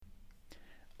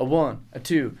A one, a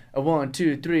two, a one,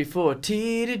 two, three, four.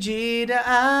 T to G to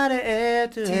I to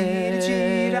F to T to G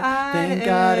to F. I to Thank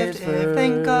God F it's to F.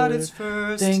 Thank God it's first.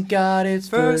 first. Thank God it's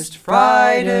First first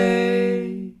Friday.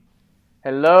 Friday.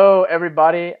 Hello,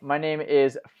 everybody. My name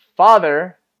is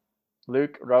Father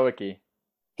Luke Rowicki.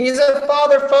 He's a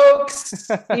father, folks.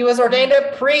 He was ordained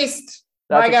a priest.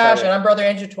 That's My gosh. exciting. And I'm Brother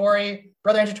Andrew Torrey.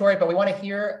 Brother Andrew Torrey, but we want to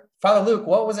hear, Father Luke,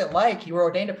 what was it like? You were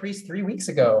ordained a priest 3 weeks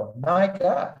ago. My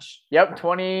gosh. Yep,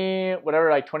 20,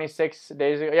 whatever, like 26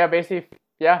 days ago. Yeah, basically,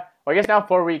 yeah. Well, I guess now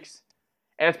 4 weeks.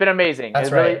 And it's been amazing.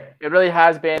 That's right. It really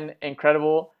has been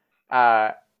incredible.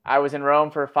 I was in Rome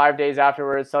for 5 days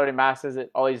afterwards, celebrating masses at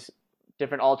all these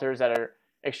different altars that are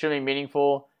extremely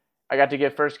meaningful. I got to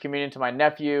give first communion to my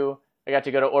nephew. I got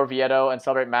to go to Orvieto and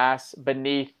celebrate mass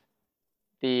beneath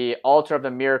the altar of the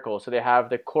miracle. So they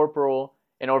have the corporal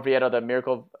in Orvieto, the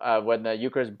miracle when the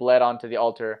Eucharist bled onto the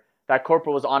altar. That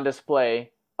corporal was on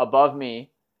display above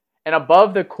me. And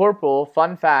above the corporal,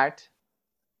 fun fact,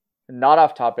 not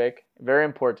off topic, very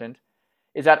important,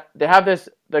 is that they have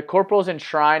the corporal's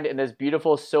enshrined in this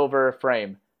beautiful silver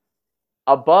frame.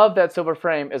 Above that silver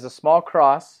frame is a small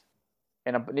cross,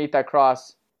 and beneath that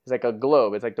cross is like a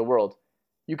globe. It's like the world.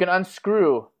 You can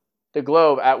unscrew the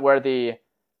globe at where the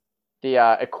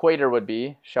equator would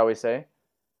be, shall we say.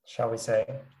 Shall we say?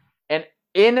 And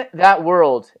in that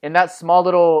world, in that small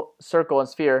little circle and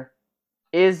sphere,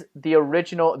 is the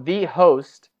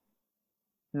host,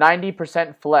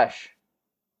 90% flesh.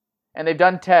 And they've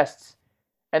done tests,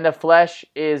 and the flesh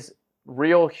is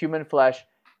real human flesh.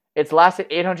 It's lasted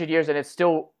 800 years, and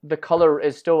the color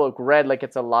is still red, like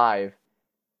it's alive.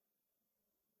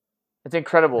 It's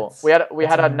incredible. We That's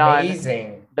had a nun,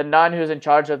 amazing. the nun who's in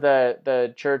charge of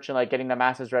the church and like getting the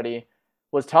masses ready,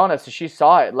 was telling us she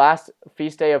saw it last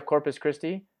feast day of Corpus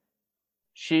Christi.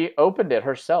 She opened it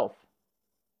herself.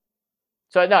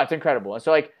 So no, it's incredible. And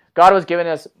so like God was giving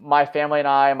us, my family and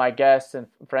I, my guests and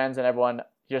friends and everyone,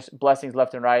 just blessings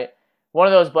left and right. One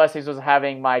of those blessings was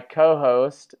having my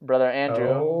co-host, Brother Andrew,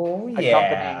 Oh,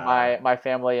 accompanying yeah. my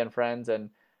family and friends, um,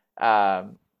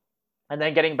 and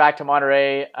then getting back to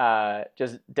Monterey,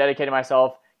 just dedicating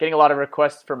myself, getting a lot of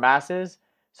requests for masses.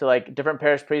 So like different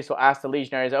parish priests will ask the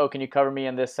legionaries, "Oh, can you cover me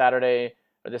on this Saturday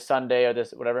or this Sunday or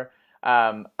this whatever?"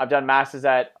 I've done masses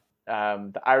at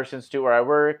the Irish Institute where I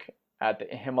work, at the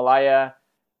Himalaya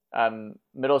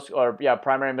middle school, or yeah,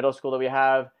 primary middle school that we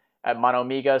have, at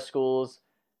Monomiga schools,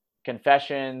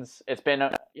 confessions. It's been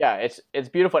yeah, it's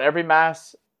beautiful. Every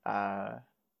mass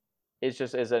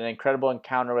is an incredible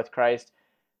encounter with Christ,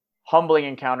 humbling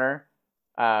encounter,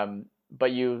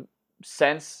 but you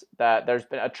sense that there's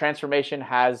been a transformation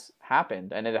has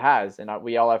happened, and it has, and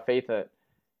we all have faith that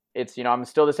it's, I'm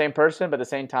still the same person, but at the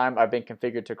same time I've been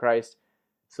configured to Christ,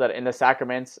 so that in the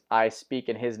sacraments I speak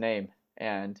in His name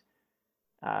and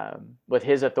with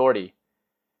His authority.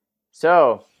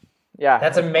 So yeah,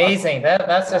 That's it's awesome. amazing.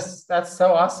 That's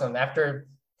so awesome. After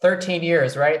 13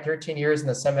 years, right? 13 years in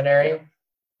the Yeah. seminary,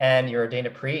 and you're ordained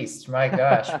a priest. My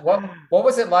gosh. What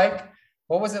was it like?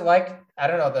 What was it like? I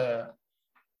don't know,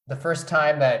 the first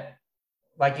time that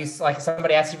like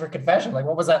somebody asked you for confession. Like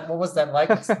what was that like?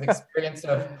 The experience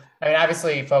of, I mean,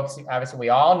 obviously, folks, obviously we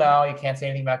all know you can't say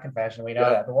anything about confession. We know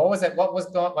Yep. that. But what was it? What was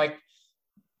going like?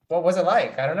 What was it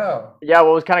like? I don't know. Yeah,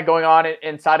 what was kind of going on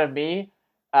inside of me?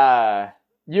 Uh,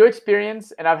 you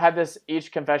experience, and I've had this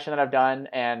each confession that I've done,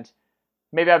 and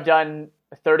maybe I've done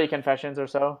 30 confessions or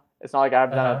so. It's not like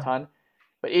I've done a Uh-huh. ton,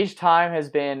 but each time has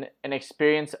been an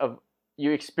experience of,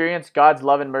 you experience God's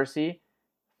love and mercy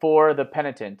for the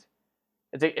penitent.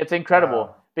 It's incredible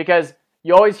Wow. because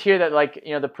you always hear that, like,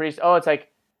 the priest. Oh, it's like,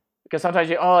 because sometimes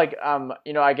like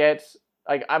I get,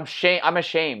 like, I'm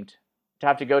ashamed to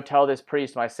have to go tell this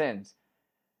priest my sins.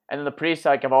 And then the priest,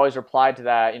 like, I've always replied to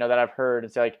that, that I've heard,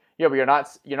 and say like, yeah, but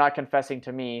you're not confessing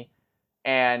to me.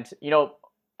 And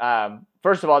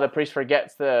first of all, the priest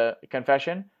forgets the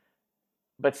confession,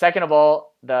 but second of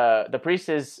all, the priest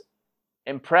is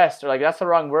impressed, or like, that's the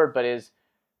wrong word, but is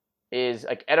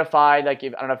like edified. Like, I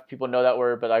don't know if people know that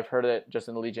word, but I've heard it just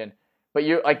in the Legion. But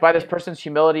you, like, by this person's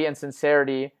humility and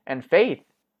sincerity and faith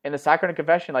in the sacrament of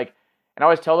confession, like, and I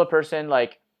always tell the person,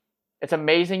 like, it's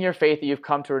amazing your faith that you've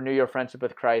come to renew your friendship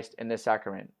with Christ in this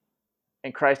sacrament,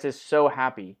 and Christ is so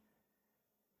happy.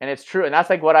 And it's true, and that's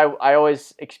like what I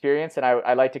always experience, and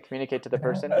I like to communicate to the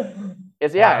person.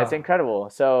 Is, yeah, it's Wow. incredible.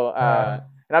 So Uh,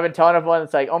 and I've been telling everyone,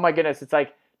 it's like, oh my goodness, it's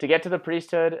like, to get to the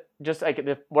priesthood, just like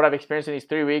what I've experienced in these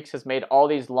 3 weeks has made all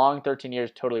these long 13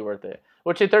 years totally worth it.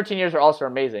 Which the 13 years are also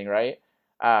amazing, right?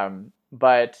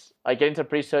 But like, getting to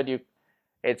priesthood,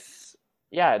 it's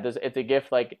yeah, it's a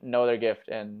gift like no other gift,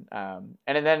 and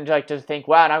then like to think,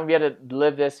 wow, and I'm gonna be able to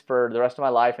live this for the rest of my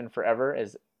life and forever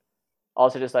is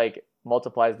also just like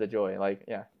multiplies the joy. Like,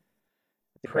 yeah,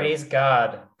 it's incredible. Praise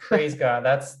God. Praise God.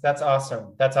 That's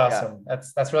awesome. That's Yeah, awesome.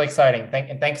 That's really exciting.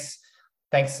 Thanks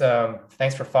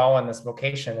for following this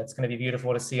vocation. It's going to be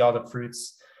beautiful to see all the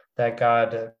fruits that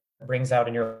God brings out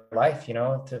in your life,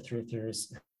 through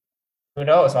who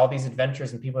knows, all these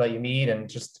adventures and people that you meet and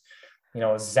just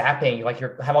zapping, like you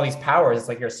have all these powers. It's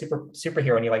like you're a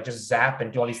superhero and you like just zap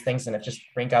and do all these things and it just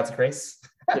bring God's grace.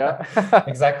 yeah.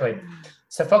 Exactly.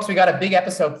 So folks, we got a big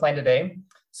episode planned today.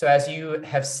 So as you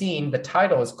have seen, the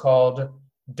title is called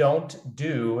Don't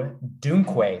Do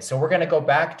Dunque. So we're going to go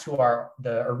back to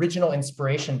the original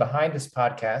inspiration behind this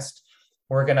podcast.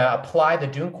 We're going to apply the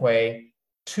Dunque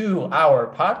to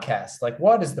our podcast. Like,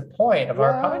 what is the point of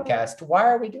our Wow. podcast? Why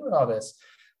are we doing all this?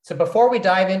 So before we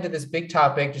dive into this big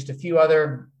topic, just a few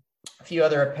other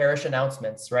parish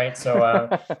announcements, right? So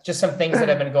just some things that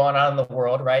have been going on in the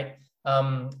world, right?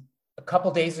 A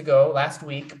couple days ago, last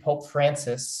week, Pope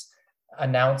Francis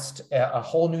announced a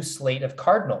whole new slate of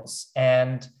cardinals,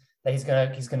 and that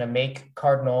he's gonna make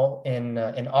cardinal in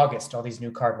August. All these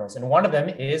new cardinals, and one of them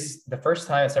is the first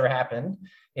time it's ever happened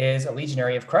is a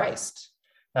Legionary of Christ.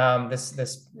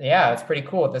 It's pretty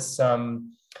cool.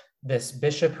 This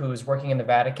bishop who's working in the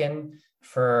Vatican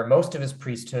for most of his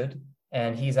priesthood,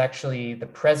 and he's actually the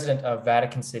president of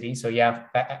Vatican City. So yeah,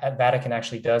 Vatican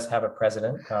actually does have a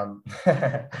president,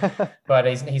 but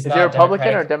he's Is not he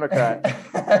Republican or Democratic.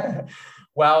 Democrat?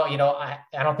 Well, I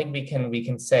don't think we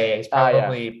can say he's Yeah.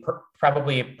 probably purple.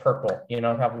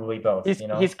 Probably both.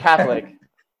 He's Catholic,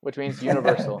 which means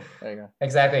universal. There you go.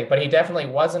 Exactly, but he definitely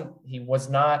wasn't. He was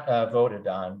not voted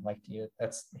on. Like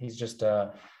he's just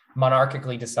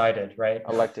monarchically decided, right?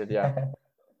 Elected, yeah.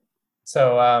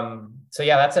 So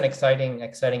yeah, that's an exciting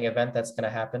event that's going to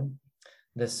happen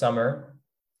this summer.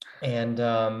 And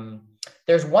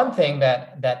there's one thing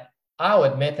that I'll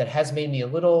admit that has made me a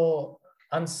little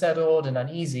unsettled and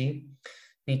uneasy,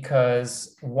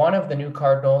 because one of the new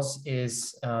cardinals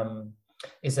is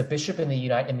a bishop in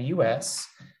the U.S.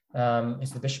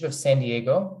 Is the Bishop of San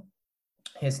Diego.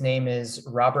 His name is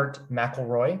Robert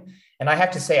McElroy, and I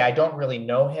have to say I don't really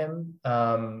know him.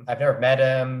 I've never met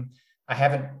him. I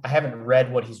haven't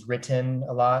read what he's written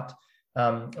a lot,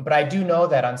 but I do know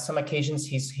that on some occasions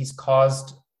he's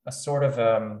caused a sort of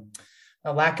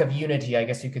a lack of unity, I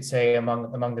guess you could say,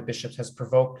 among the bishops, has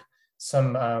provoked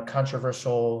some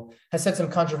has said some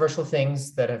controversial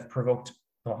things that have provoked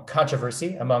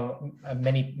controversy among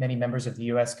many members of the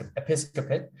U.S.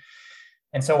 episcopate.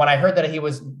 And so when I heard that he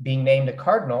was being named a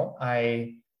cardinal,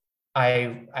 I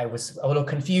was a little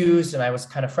confused and I was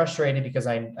kind of frustrated, because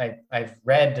I've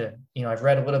read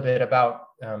a little bit about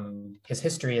his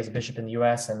history as a bishop in the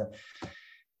U.S. and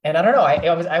I don't know,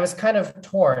 I was kind of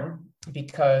torn,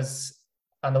 because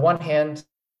on the one hand,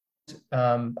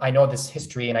 I know this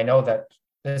history and I know that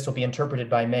this will be interpreted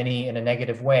by many in a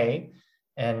negative way,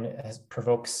 and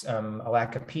provokes a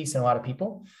lack of peace in a lot of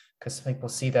people, because people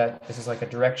see that this is like a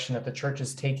direction that the church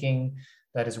is taking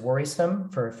that is worrisome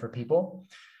for people.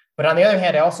 But on the other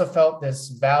hand, I also felt this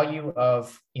value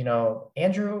of,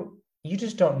 Andrew, you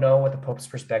just don't know what the Pope's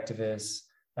perspective is.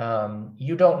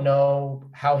 You don't know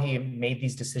how he made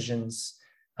these decisions.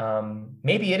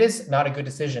 Maybe it is not a good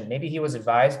decision. Maybe he was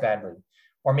advised badly,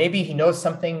 or maybe he knows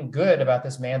something good about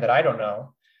this man that I don't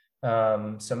know.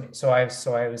 So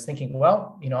I was thinking,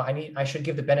 well, I should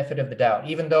give the benefit of the doubt,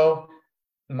 even though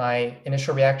my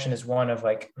initial reaction is one of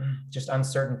like just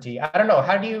uncertainty. I don't know.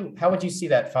 How would you see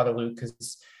that, Father Luke?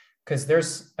 Because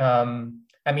there's,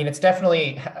 it's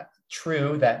definitely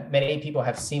true that many people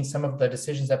have seen some of the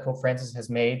decisions that Pope Francis has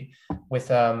made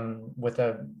with a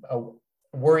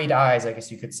worried eyes, I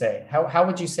guess you could say. How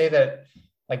would you say that?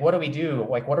 Like, what do we do?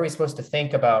 Like, what are we supposed to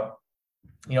think about?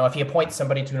 If he appoints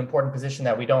somebody to an important position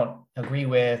that we don't agree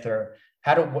with, or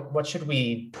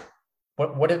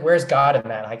where's God in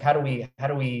that? Like, how do we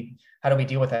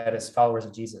deal with that as followers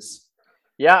of Jesus?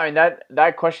 Yeah, I mean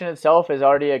that question itself is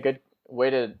already a good way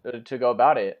to go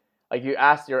about it. Like you're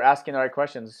asking the right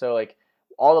questions. So like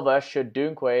all of us should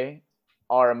dunque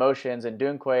our emotions and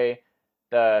dunque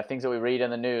the things that we read in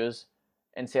the news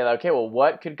and say like, okay, well,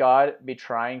 what could God be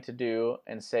trying to do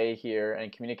and say here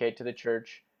and communicate to the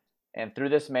church and through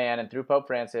this man and through Pope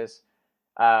Francis?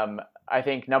 I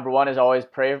think number one is always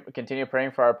continue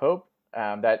praying for our Pope,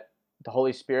 that the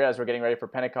Holy Spirit, as we're getting ready for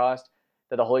Pentecost,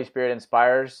 that the Holy Spirit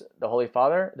inspires the Holy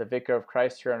Father, the Vicar of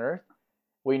Christ here on earth.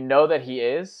 We know that he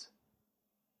is.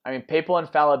 I mean, papal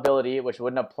infallibility, which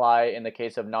wouldn't apply in the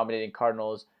case of nominating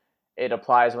cardinals, it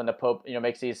applies when the Pope,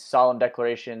 makes these solemn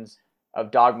declarations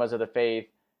dogmas of the faith,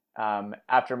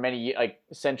 after many like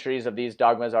centuries of these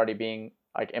dogmas already being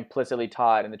like implicitly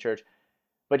taught in the church.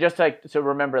 But just like so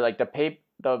remember, like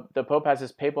the Pope has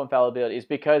this papal infallibility is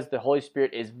because the Holy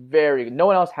Spirit is no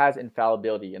one else has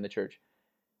infallibility in the church.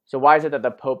 So why is it that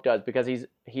the Pope does? Because he's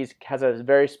has a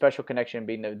very special connection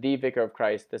being the vicar of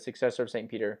Christ, the successor of St.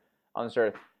 Peter on this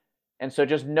earth. And so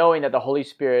just knowing that the Holy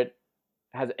Spirit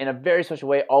has in a very special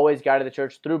way always guided the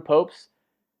church through popes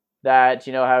that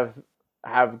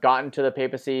have gotten to the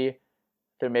papacy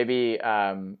through maybe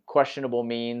questionable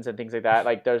means and things like that.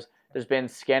 Like there's been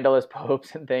scandalous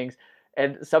popes and things,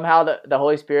 and somehow the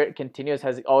Holy Spirit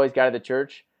has always guided the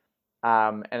church,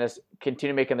 and has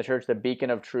continued making the church the beacon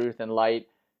of truth and light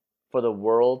for the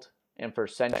world and for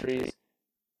centuries.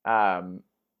 Let's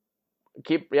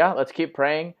keep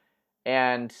praying,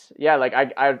 and like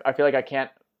I feel like I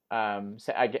can't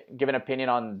give an opinion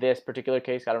on this particular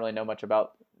case. I don't really know much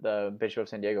about the Bishop of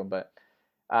San Diego, but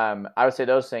I would say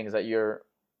those things, that you're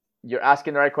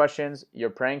asking the right questions, you're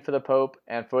praying for the Pope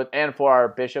and for our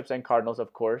bishops and cardinals,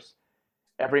 of course.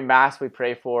 Every Mass we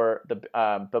pray for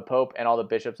the Pope and all the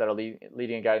bishops that are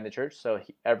leading and guiding the church. So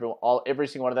every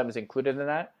single one of them is included in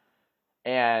that.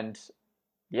 And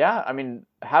yeah, I mean,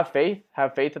 have faith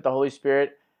that the Holy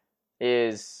Spirit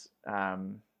is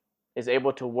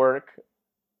able to work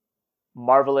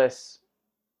marvelous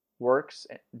works,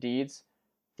 deeds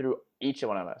through each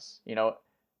one of us,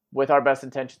 with our best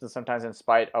intentions and sometimes in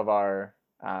spite of our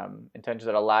intentions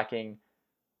that are lacking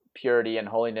purity and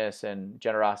holiness and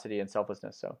generosity and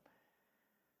selflessness. So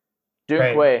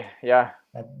Dunque, Right. yeah.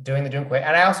 Doing the Dunque.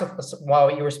 And I also,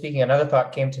 while you were speaking, another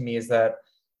thought came to me is that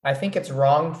I think it's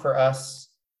wrong for us,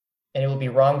 and it will be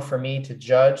wrong for me to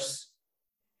judge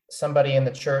somebody in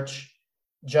the church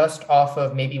just off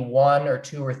of maybe one or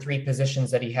two or three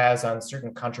positions that he has on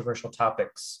certain controversial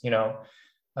topics,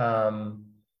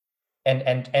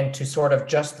 and to sort of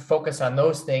just focus on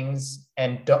those things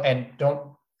and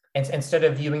instead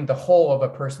of viewing the whole of a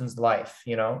person's life,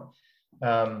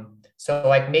 so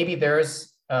like maybe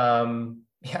there's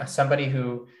somebody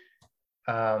who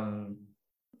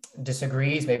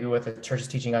disagrees maybe with the church's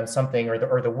teaching on something,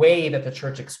 or the way that the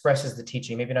church expresses the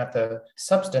teaching, maybe not the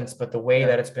substance, but the way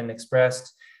that it's been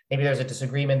expressed. Maybe there's a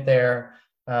disagreement there,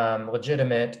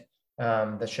 legitimate,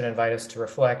 that should invite us to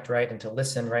reflect, right, and to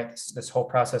listen, right? This whole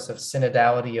process of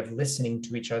synodality, of listening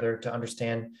to each other to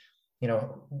understand,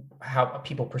 how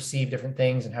people perceive different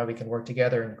things and how we can work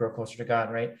together and grow closer to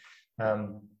God, right?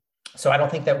 So I don't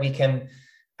think that we can.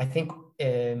 I think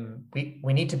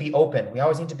we need to be open. We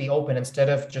always need to be open instead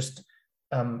of just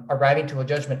arriving to a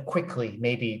judgment quickly,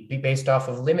 maybe be based off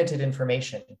of limited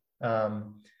information.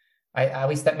 At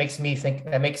least that makes me think.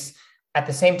 That makes, at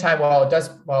the same time,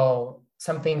 while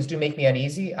some things do make me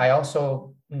uneasy, I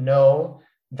also know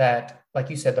that,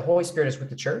 like you said, the Holy Spirit is with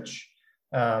the church.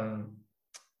 A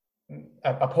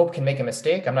pope can make a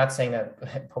mistake. I'm not saying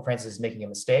that Pope Francis is making a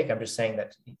mistake. I'm just saying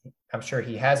that I'm sure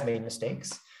he has made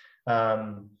mistakes.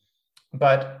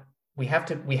 But we have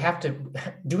to,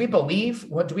 do we believe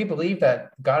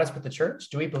that God is with the church?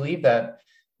 Do we believe that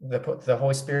the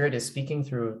Holy Spirit is speaking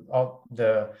through all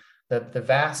the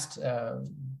vast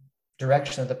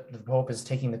direction that the Pope is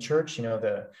taking the church,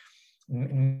 the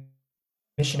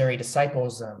missionary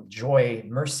disciples, joy,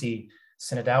 mercy,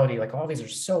 synodality, like all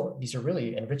these are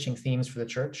really enriching themes for the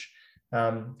church.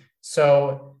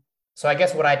 So I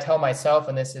guess what I tell myself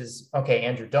in this is, okay,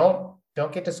 Andrew, don't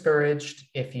get discouraged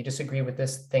if you disagree with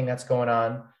this thing that's going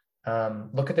on.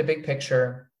 Look at the big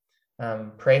picture.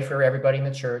 Pray for everybody in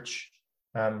the church.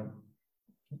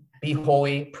 Be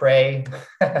holy. Pray.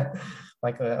 I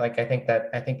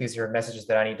think these are messages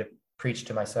that I need to preach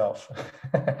to myself.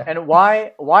 And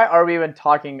why are we even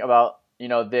talking about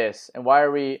this? And why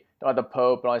are we about the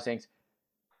Pope and all these things?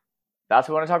 That's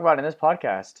what we want to talk about in this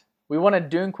podcast. We want to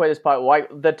Dunque this podcast. Why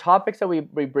the topics that we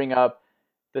bring up,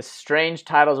 the strange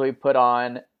titles we put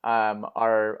on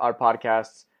our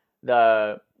podcasts,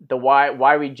 the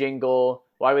why we jingle,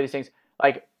 why we these things.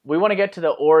 Like, we want to get to the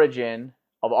origin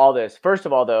of all this. First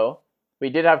of all, though,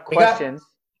 we did have questions.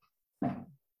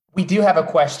 We do have a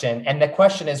question, and the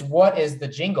question is, what is the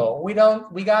jingle? We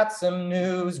got some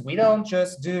news. We all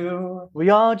just do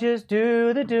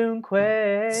the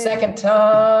Dunque. Second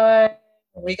time.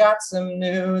 We got some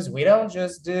news. We all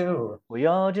just do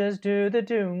the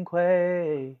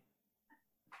Dunque.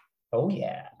 Oh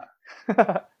yeah.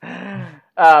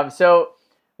 So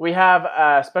we have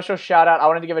a special shout out. I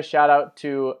wanted to give a shout out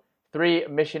to 3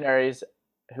 missionaries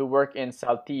who work in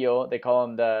Saltillo. They call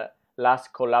them the Las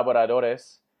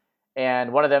Colaboradores.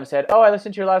 And one of them said, "Oh, I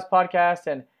listened to your last podcast,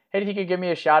 and hey, if you could give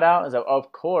me a shout out." I was like,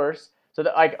 "Of course." So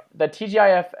the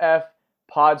TGIFF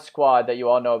Pod Squad that you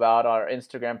all know about, our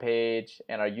Instagram page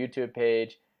and our YouTube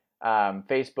page,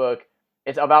 Facebook.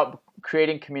 It's about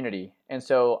creating community. And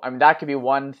so, I mean, that could be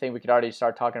one thing we could already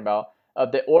start talking about.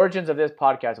 Of the origins of this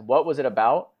podcast, what was it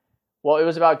about? Well, it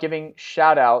was about giving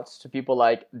shout outs to people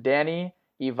like Danny,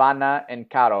 Ivana, and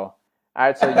Caro. All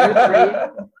right, so you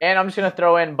three, and I'm just gonna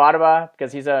throw in Barba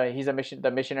because he's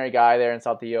the missionary guy there in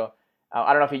Saltillo.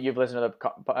 I don't know if you've listened to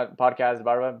the podcast,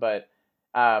 Barba, but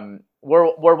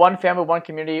we're one family, one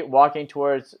community, walking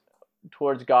towards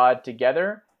God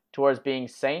together, towards being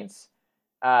saints,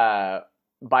 by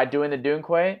doing the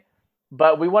Dunque.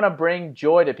 But we want to bring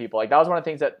joy to people. Like that was one of the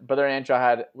things that Brother Andrew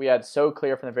we had so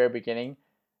clear from the very beginning,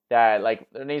 that like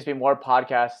there needs to be more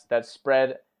podcasts that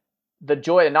spread the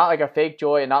joy, and not like a fake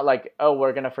joy, and not like, oh,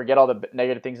 we're gonna forget all the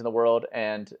negative things in the world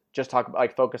and just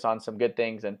focus on some good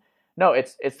things. And no,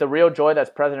 it's the real joy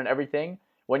that's present in everything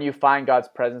when you find God's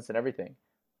presence in everything.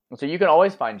 And so you can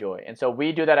always find joy. And so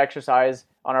we do that exercise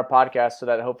on our podcast so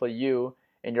that hopefully you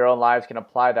in your own lives can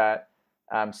apply that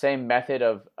same method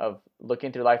of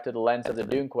looking through life through the lens of the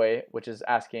Dunque, which is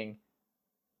asking,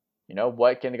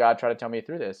 what can God try to tell me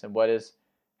through this, and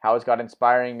how is God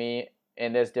inspiring me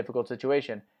in this difficult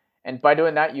situation? And by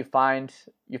doing that, you find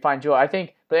joy. I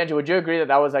think, but Andrew, would you agree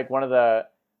that was like one of the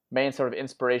main sort of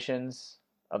inspirations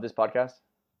of this podcast?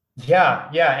 Yeah.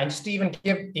 And just to even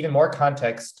give even more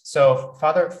context. So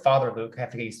Father Luke, I have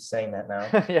to get used to saying that now.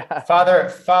 Yeah.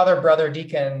 Father Brother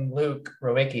Deacon Luke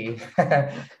Rowicki,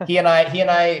 he and I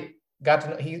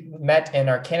he met in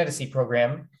our candidacy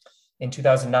program in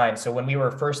 2009. So when we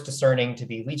were first discerning to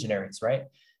be legionaries, right?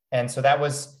 And so that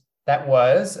was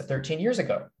 13 years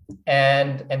ago.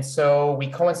 And so we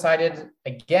coincided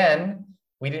again.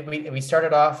 We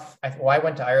started off, I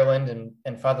went to Ireland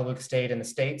and Father Luke stayed in the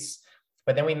States,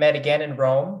 but then we met again in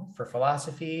Rome for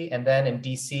philosophy, and then in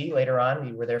DC later on.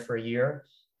 We were there for a year,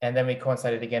 and then we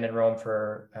coincided again in Rome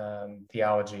for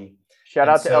theology. Shout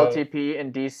out to LTP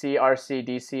in DC, RC,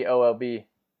 DC, OLB.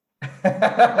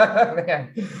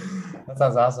 Man, that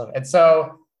sounds awesome. And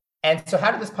so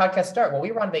how did this podcast start? Well,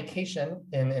 we were on vacation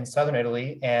in Southern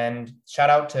Italy, and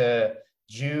shout out to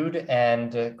Jude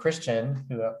and Christian,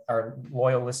 who are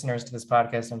loyal listeners to this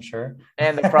podcast, I'm sure.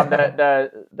 And from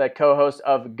the co-host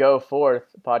of Go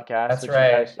Forth podcast. That's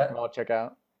right. You guys can all check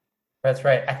out. That's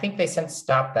right. I think they since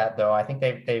stopped that though. I think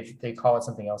they call it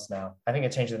something else now. I think they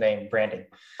changed the name, branding.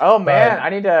 Oh man, I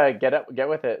need to get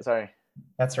with it. Sorry.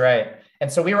 That's right.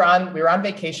 And so we were on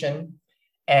vacation,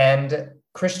 and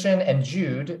Christian and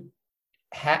Jude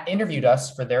interviewed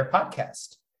us for their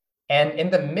podcast. And in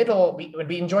the middle,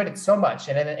 we enjoyed it so much.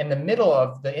 And in the middle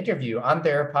of the interview on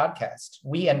their podcast,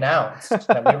 we announced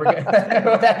that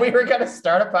we were going to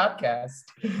start a podcast,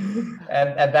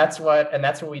 and that's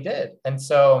what we did. And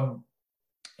so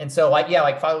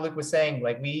like Father Luke was saying,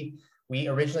 like we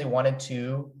originally wanted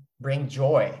to bring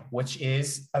joy, which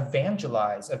is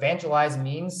evangelize. Evangelize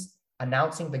means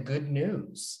announcing the good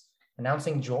news,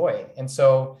 announcing joy. And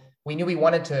so we knew we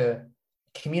wanted to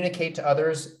communicate to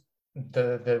others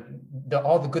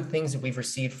all the good things that we've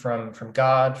received from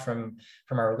God, from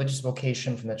our religious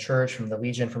vocation, from the church, from the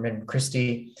Legion, from Regnum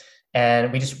Christi.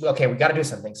 And we got to do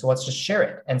something. So let's just share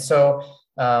it. And so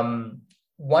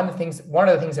one of the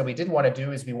things that we did want to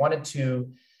do is we wanted to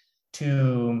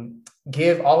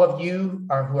give all of you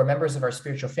who are members of our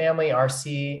spiritual family,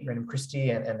 RC, Regnum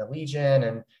Christi, and the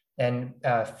Legion, and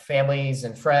families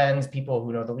and friends, people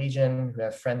who know the Legion, who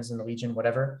have friends in the Legion,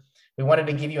 whatever. We wanted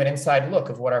to give you an inside look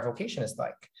of what our vocation is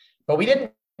like. But we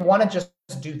didn't want to just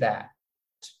do that,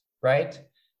 right?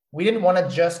 We didn't want to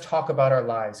just talk about our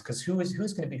lives, because who's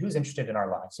interested in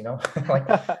our lives, Like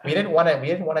we didn't want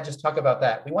to just talk about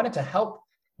that. We wanted to help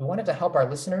our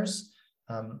listeners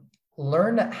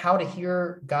learn how to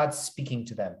hear God speaking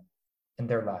to them in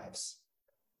their lives.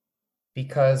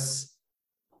 Because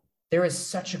there is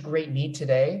such a great need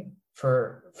today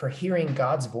for hearing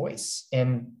God's voice,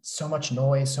 and so much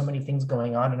noise, so many things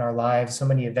going on in our lives, so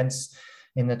many events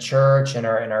in the church, in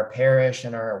our parish,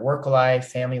 in our work life,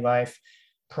 family life,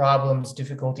 problems,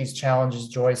 difficulties, challenges,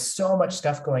 joys, so much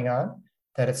stuff going on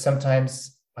that it's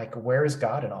sometimes like, where is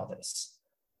God in all this?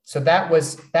 So that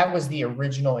was the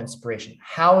original inspiration.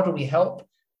 How do we help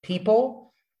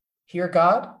people hear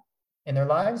God in their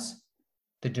lives?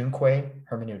 The Dunque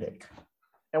hermeneutic.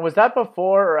 And was that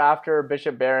before or after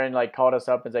Bishop Barron called us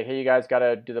up and said, "Hey, you guys got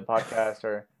to do the podcast"?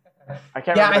 Or I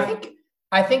can't remember.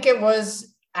 I think it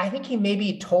was. I think he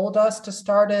maybe told us to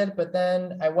start it, but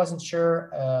then I wasn't sure.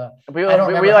 We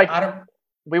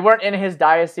weren't in his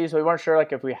diocese, so we weren't sure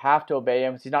if we have to obey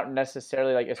him. He's not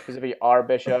necessarily specifically our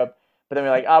bishop. But then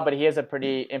we're but he is a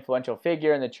pretty influential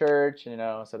figure in the church,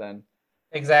 so then.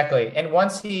 Exactly. And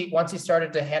once he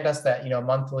started to hand us that,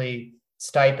 monthly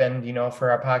stipend,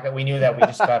 for our pocket, we knew that we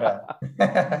just gotta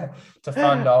to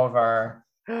fund all of our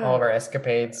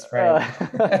escapades, right?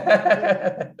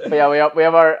 But yeah, we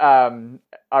have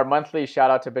our monthly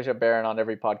shout out to Bishop Barron on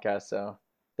every podcast. So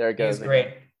there it He's goes again.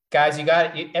 great. Guys,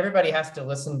 everybody has to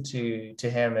listen to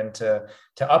him and to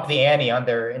up the ante on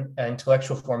their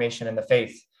intellectual formation in the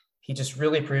faith. He just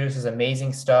really produces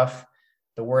amazing stuff.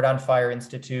 The Word on Fire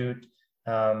Institute.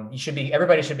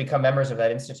 Everybody should become members of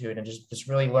that institute and just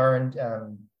really learn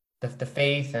the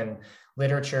faith and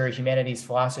literature, humanities,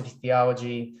 philosophy,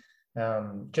 theology. He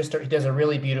does a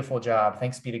really beautiful job.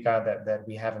 Thanks be to God that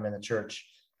we have him in the church.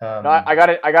 No, I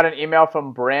got an email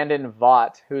from Brandon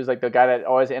Vaught, who's like the guy that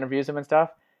always interviews him and stuff.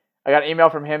 I got an email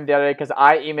from him the other day because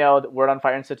I emailed Word on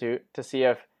Fire Institute to see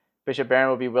if Bishop Barron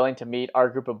would be willing to meet our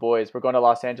group of boys. We're going to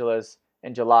Los Angeles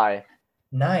in July.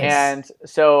 Nice. And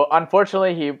so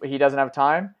unfortunately he doesn't have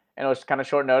time, and it was kind of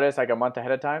short notice, like a month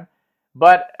ahead of time.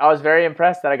 But I was very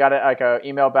impressed that I got a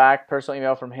email back, personal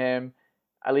email from him,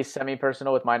 at least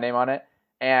semi-personal with my name on it.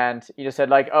 And he just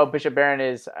said like, oh, Bishop Barron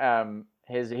is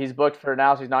he's booked for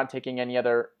now, so he's not taking any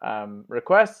other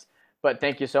requests. But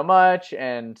thank you so much,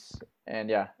 and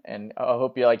yeah, and I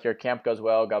hope you like your camp goes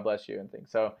well. God bless you and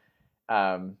things. So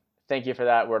thank you for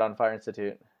that, Word on Fire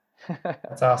Institute.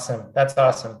 That's awesome. That's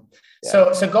awesome.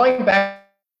 Yeah. So going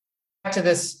back to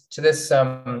this,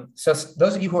 so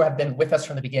those of you who have been with us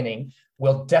from the beginning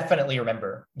will definitely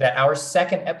remember that our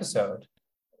second episode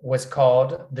was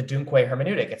called the Dunque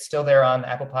Hermeneutic. It's still there on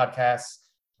Apple Podcasts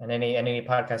and any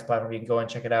podcast platform. You can go and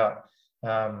check it out.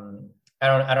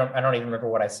 I don't even remember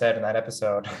what I said in that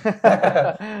episode,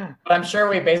 but I'm sure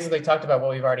we basically talked about what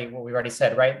we've already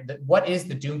said, right? What is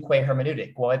the Dunque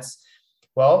Hermeneutic?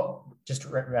 Well, just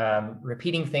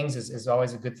repeating things is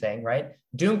always a good thing, right?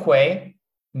 Dunque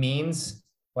means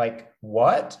like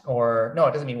what, or no,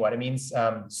 it doesn't mean what. It means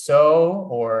so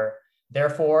or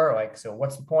therefore, like, so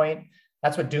what's the point?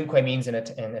 That's what dunque means in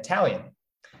Italian.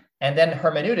 And then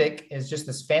hermeneutic is just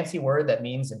this fancy word that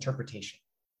means interpretation.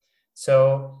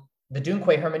 So the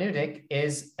Dunque hermeneutic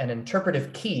is an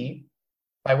interpretive key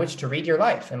by which to read your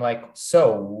life. And like,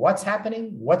 so what's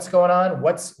happening? What's going on?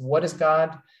 What does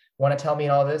God want to tell me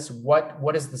in all this?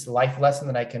 What is this life lesson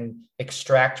that I can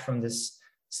extract from this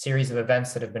series of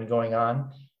events that have been going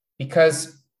on?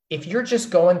 Because if you're just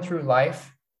going through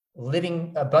life,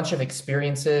 living a bunch of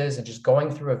experiences and just going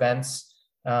through events,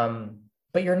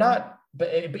 but you're not,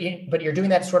 but you're doing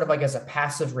that sort of like as a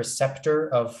passive receptor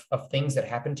of things that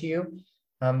happen to you,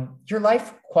 your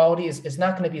life quality is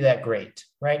not going to be that great,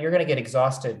 right? You're going to get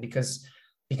exhausted because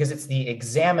it's the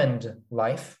examined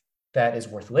life that is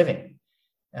worth living.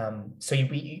 So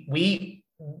we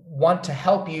want to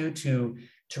help you to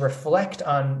reflect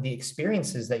on the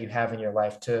experiences that you have in your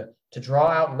life, to draw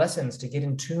out lessons, to get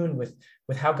in tune with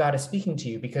how God is speaking to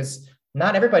you, because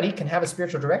not everybody can have a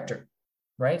spiritual director,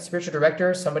 right? Spiritual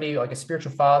director, somebody like a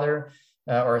spiritual father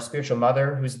or a spiritual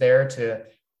mother who's there to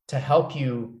help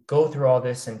you go through all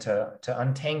this and to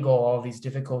untangle all these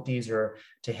difficulties, or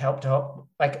to help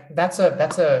like that's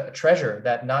a treasure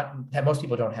that most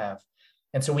people don't have.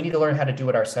 And so we need to learn how to do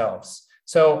it ourselves.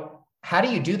 So how do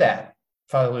you do that,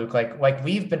 Father Luke? Like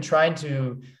we've been trying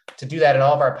to do that in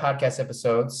all of our podcast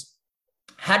episodes.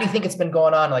 How do you think it's been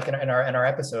going on, like in our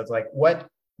episodes? Like what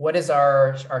is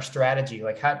our strategy?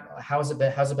 Like how's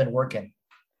it been working?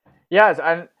 Yes,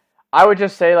 and I would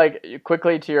just say, like,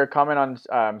 quickly to your comment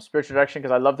on spiritual direction,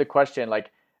 because I love the question.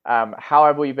 Like, how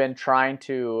have we been trying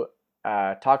to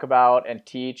talk about and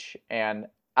teach and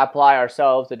apply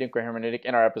ourselves the Dunque hermeneutic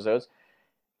in our episodes?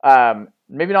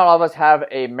 Maybe not all of us have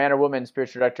a man or woman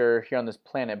spiritual director here on this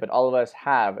planet, but all of us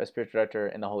have a spiritual director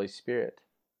in the Holy Spirit.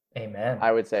 Amen.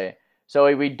 I would say.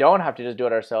 So we don't have to just do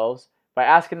it ourselves. By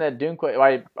asking the Dunque,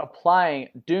 by applying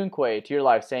Dunque to your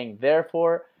life, saying,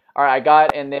 therefore, all right, I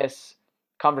got in this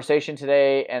conversation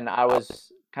today and I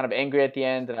was kind of angry at the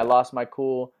end and I lost my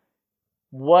cool.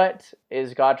 What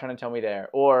is God trying to tell me there?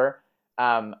 Or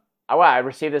I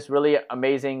received this really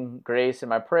amazing grace in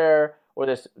my prayer, or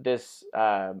this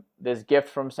gift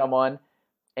from someone,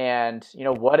 and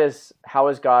how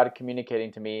is God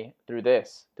communicating to me through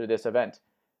this event?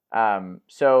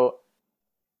 So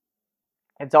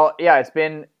it's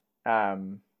been I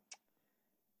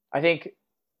think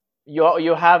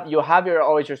you'll have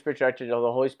always your spiritual director, the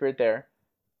Holy Spirit there,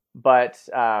 but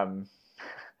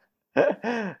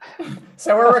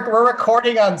so we're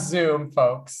recording on Zoom,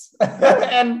 folks,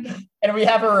 and we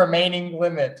have a remaining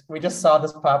limit. We just saw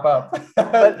this pop up.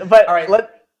 but all right,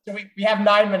 so we have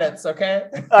 9 minutes, okay?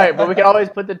 All right, but we can always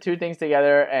put the two things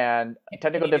together, and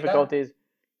technical difficulties.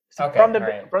 Okay, all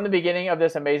right. From the beginning of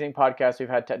this amazing podcast, we've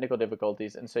had technical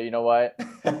difficulties, and so you know what?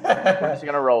 We're just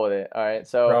gonna roll with it. All right,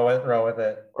 so Roll with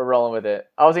it. we're rolling with it.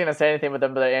 I wasn't gonna say anything with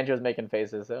them, but Andrew was making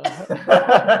faces. So, all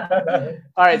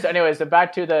right. So, anyways, so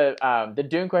back to the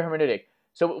Dunque hermeneutic.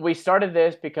 So we started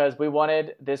this because we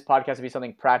wanted this podcast to be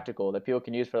something practical that people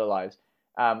can use for their lives.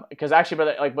 Because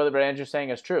actually, like what Brother Andrew's saying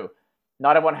is true.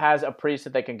 Not everyone has a priest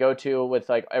that they can go to with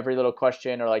like every little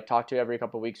question or like talk to every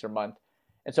couple of weeks or month.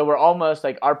 And so we're almost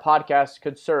like our podcast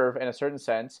could serve in a certain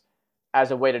sense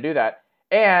as a way to do that.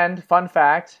 And fun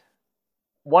fact,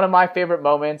 one of my favorite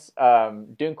moments,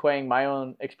 Dunqueing my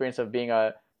own experience of being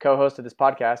a co-host of this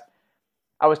podcast,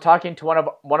 I was talking to one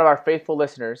of our faithful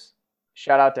listeners.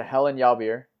 Shout out to Helen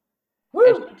Yalbier.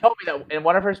 And she told me that in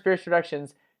one of her spiritual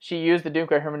directions, she used the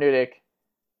Dunque hermeneutic,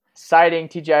 citing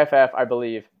TGIFF, I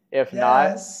believe. If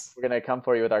not, we're gonna come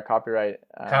for you with our copyright.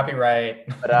 Copyright.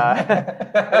 But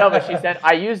no, but she said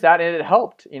I used that and it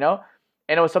helped, you know,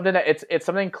 and it was something that it's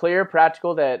something clear,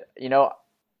 practical that you know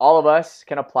all of us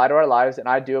can apply to our lives, and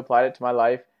I do apply it to my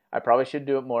life. I probably should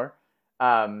do it more.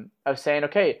 Of saying,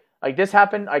 okay, like this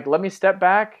happened, like let me step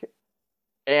back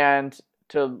and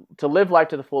to live life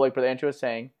to the full, like Brother Andrew was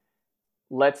saying,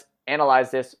 let's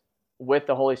analyze this with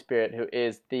the Holy Spirit, who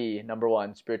is the number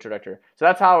one spiritual director. So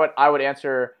that's how I would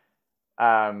answer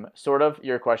sort of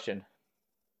your question.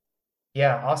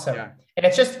 Yeah, awesome. Yeah. And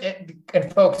it's just,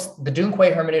 and folks, the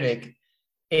Dunque hermeneutic,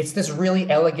 it's this really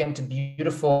elegant,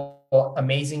 beautiful,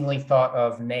 amazingly thought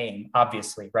of name,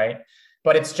 obviously, right?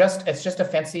 But it's just a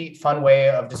fancy, fun way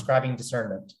of describing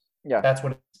discernment. Yeah, that's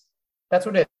what it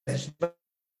is. It's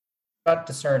about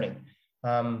discerning.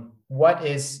 What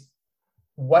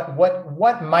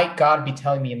might God be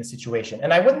telling me in the situation?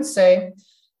 And I wouldn't say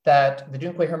that the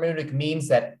Dunque hermeneutic means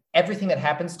that everything that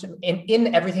happens to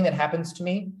in everything that happens to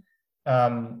me,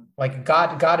 like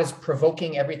God is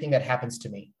provoking everything that happens to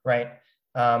me, right?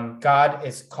 God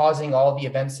is causing all the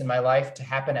events in my life to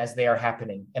happen as they are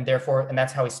happening, and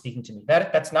that's how He's speaking to me.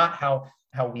 That's not how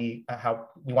we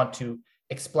want to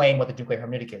explain what the Dunque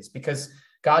hermeneutic is, because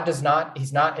God does not.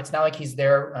 He's not. It's not like He's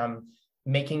there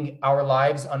making our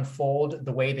lives unfold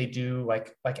the way they do,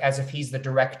 like as if He's the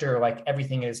director, like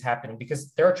everything is happening,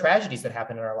 because there are tragedies that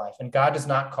happen in our life, and God does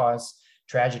not cause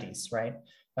tragedies, right?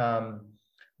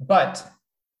 But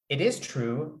it is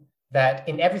true that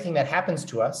in everything that happens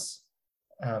to us,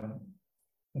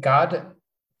 God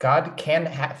can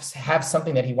have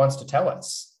something that He wants to tell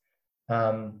us.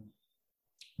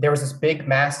 There was this big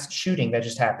mass shooting that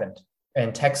just happened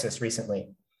in Texas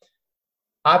recently.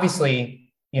 Obviously,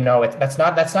 you know, that's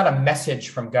not a message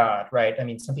from God, right? I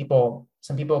mean, some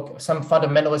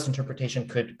fundamentalist interpretation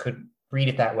could read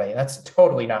it that way. That's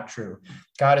totally not true.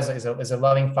 God is a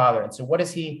loving Father, and so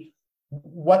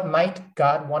what might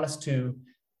God want us to?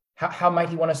 How might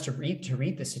He want us to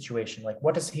read this situation? Like,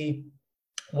 what does He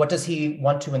want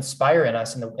to inspire in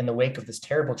us in the wake of this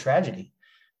terrible tragedy?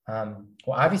 Well,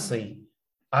 obviously,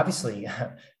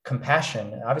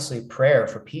 compassion. Obviously, prayer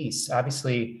for peace.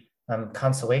 Obviously,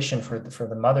 consolation for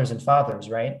the mothers and fathers.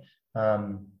 Right.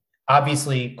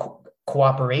 Obviously,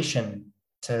 cooperation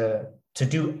to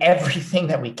do everything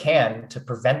that we can to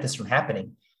prevent this from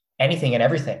happening. Anything and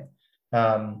everything.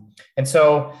 And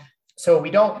so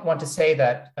we don't want to say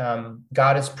that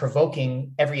God is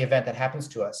provoking every event that happens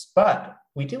to us, but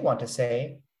we do want to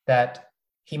say that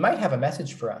He might have a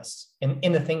message for us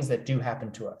in the things that do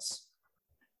happen to us.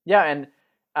 Yeah, and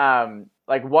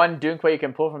like one Dunque you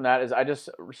can pull from that is I just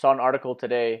saw an article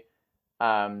today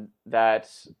that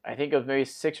I think of maybe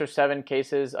 6 or 7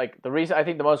 cases, like I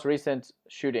think the most recent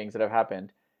shootings that have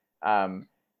happened, and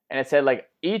it said like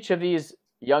each of these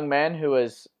young men who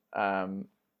was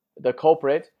the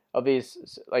culprit of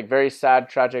these like very sad,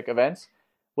 tragic events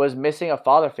was missing a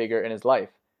father figure in his life.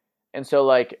 And so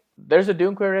like there's a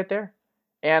Dunque right there.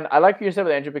 And I like what you said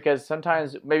with Andrew, because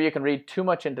sometimes maybe you can read too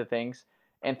much into things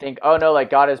and think, oh no, like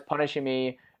God is punishing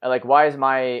me. And like, why is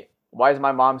my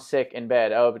mom sick in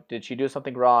bed? Oh, did she do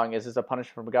something wrong? Is this a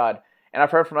punishment from God? And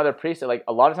I've heard from other priests that like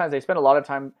a lot of times they spend a lot of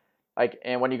time like,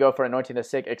 and when you go for anointing the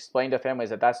sick, explain to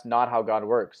families that that's not how God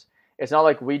works. It's not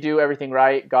like we do everything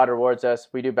right, God rewards us.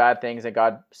 We do bad things and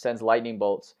God sends lightning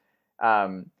bolts.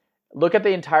 Look at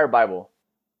the entire Bible.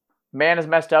 Man is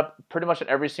messed up pretty much on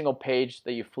every single page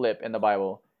that you flip in the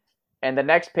Bible. And the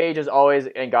next page is always,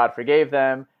 and God forgave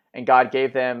them, and God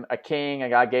gave them a king,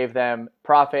 and God gave them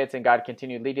prophets, and God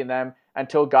continued leading them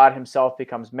until God Himself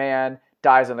becomes man,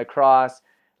 dies on the cross.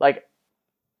 Like,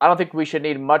 I don't think we should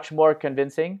need much more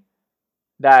convincing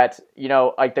that, you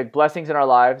know, like the blessings in our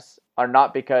lives are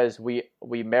not because we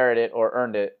merit it or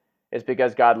earned it. It's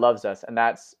because God loves us, and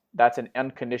that's an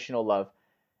unconditional love.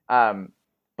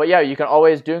 But yeah, you can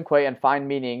always dunque and find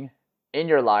meaning in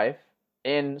your life,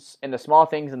 in the small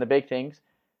things and the big things,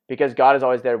 because God is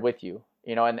always there with you.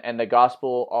 And the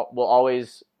gospel will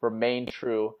always remain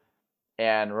true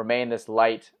and remain this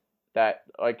light that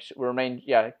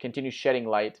continue shedding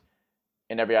light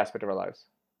in every aspect of our lives.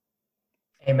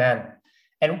 Amen.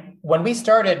 And when we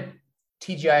started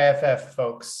TGIFF,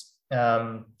 folks,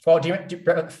 well, Father Luke,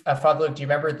 do you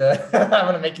remember I'm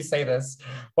going to make you say this.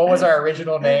 What was our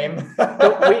original name?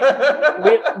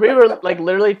 So we were like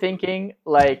literally thinking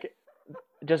like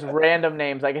just random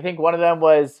names. Like I think one of them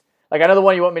was like another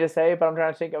one you want me to say, but I'm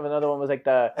trying to think of another one was like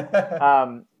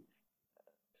the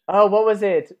what was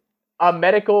it?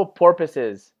 Medical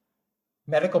porpoises.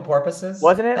 Medical porpoises?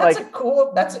 Wasn't it? That's like a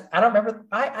cool, I don't remember.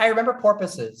 I remember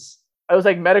porpoises. It was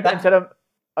like medical instead of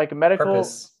like medical.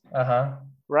 Purpose.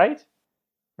 Right?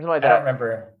 Or something like I that. don't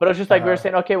remember. But it was just like we were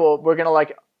saying, okay, well, we're gonna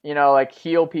like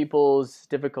heal people's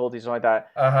difficulties, something like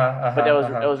that. But it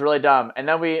was really dumb. And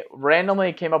then we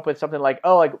randomly came up with something like,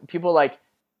 oh, like people like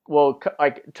will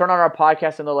like turn on our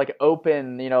podcast and they'll like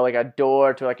open like a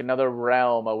door to like another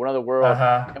realm or another world.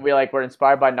 And we like were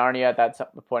inspired by Narnia at that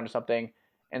point or something.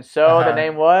 And so the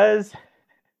name was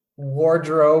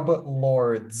Wardrobe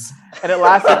Lords. And it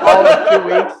lasted all of 2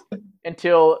 weeks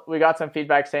until we got some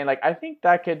feedback saying like, I think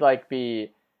that could like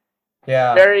be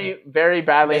very, very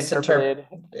badly interpreted.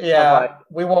 Yeah, like,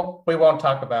 we won't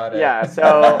talk about it. Yeah,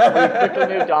 so we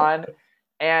quickly moved on.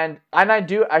 And I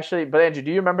do actually, but Andrew,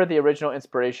 do you remember the original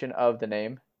inspiration of the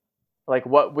name? Like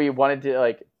what we wanted to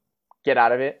like get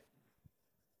out of it?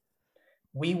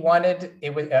 We wanted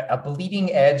it was a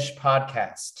bleeding edge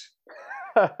podcast.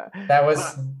 That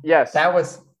was yes. That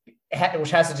was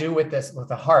which has to do with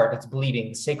the heart. It's bleeding,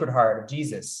 the Sacred Heart of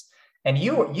Jesus. And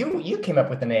you came up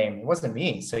with the name. It wasn't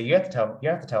me. So you have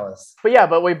to tell us.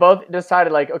 But we both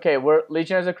decided like, okay, we're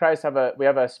Legionnaires of Christ we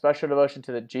have a special devotion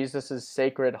to Jesus's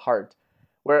Sacred Heart,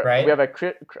 where we have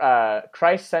a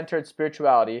Christ-centered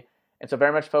spirituality, and so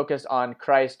very much focused on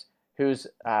Christ,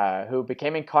 who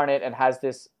became incarnate and has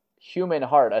this human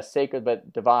heart, a sacred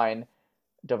but divine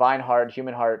heart,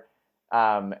 human heart,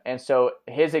 and so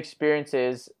his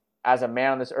experiences as a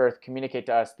man on this earth communicate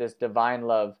to us this divine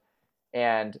love.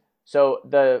 And so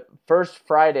the first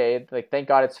Friday, like thank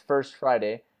God it's First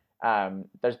Friday,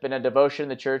 there's been a devotion in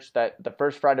the church that the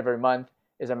first Friday of every month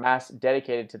is a mass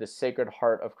dedicated to the Sacred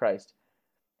Heart of Christ.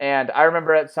 And I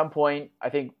remember at some point, I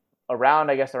think around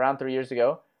 3 years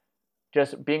ago,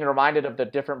 just being reminded of the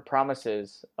different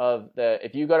promises of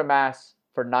if you go to Mass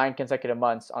for 9 consecutive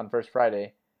months on First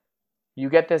Friday, you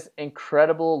get this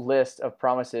incredible list of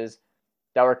promises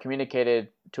that were communicated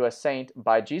to a saint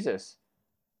by Jesus.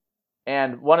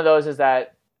 And one of those is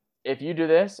that if you do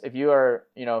this, if you are,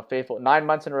 faithful 9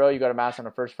 months in a row, you go to Mass on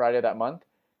the first Friday of that month,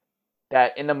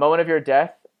 that in the moment of your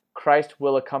death, Christ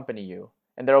will accompany you,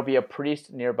 and there will be a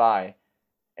priest nearby,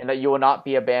 and that you will not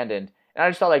be abandoned. And I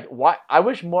just thought, like, why? I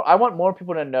want more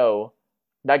people to know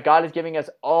that God is giving us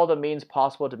all the means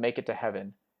possible to make it to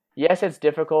heaven. Yes, it's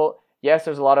difficult. Yes,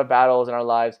 there's a lot of battles in our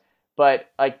lives,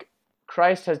 but like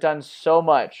Christ has done so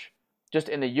much just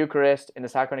in the Eucharist, in the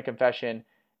Sacrament of Confession,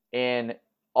 in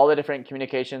all the different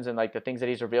communications and like the things that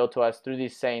he's revealed to us through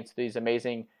these saints, these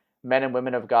amazing men and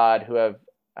women of God who have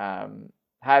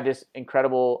had this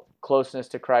incredible closeness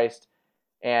to Christ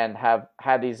and have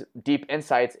had these deep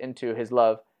insights into his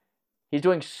love. He's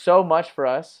doing so much for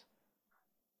us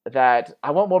that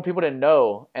I want more people to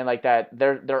know, and like that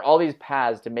there are all these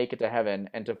paths to make it to heaven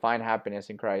and to find happiness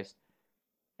in Christ.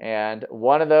 And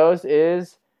one of those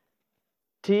is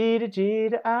T to G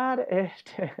to I to F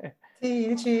to T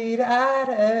to G to I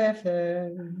to F.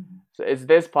 So it's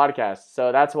this podcast.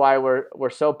 So that's why we're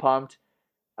so pumped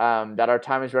that our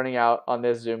time is running out on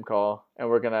this Zoom call, and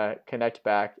we're gonna connect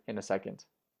back in a second.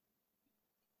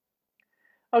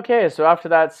 Okay, so after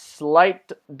that slight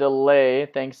delay,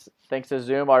 thanks to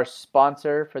Zoom, our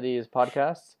sponsor for these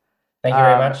podcasts. Thank you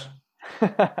very much.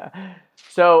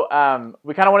 So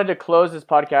we kind of wanted to close this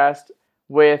podcast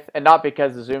with, and not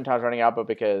because the Zoom time is running out, but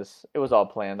because it was all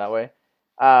planned that way.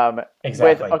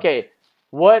 Exactly.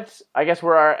 What I guess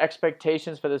were our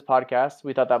expectations for this podcast?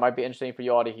 We thought that might be interesting for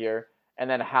you all to hear, and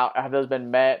then how have those been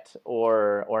met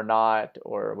or not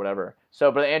or whatever.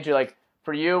 So, Brother Andrew, like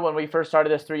for you, when we first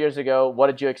started this 3 years ago, what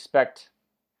did you expect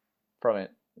from it?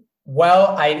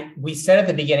 Well, we said at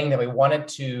the beginning that we wanted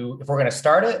to, if we're going to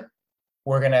start it,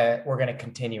 we're going to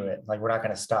continue it. Like we're not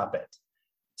going to stop it.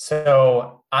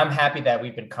 So I'm happy that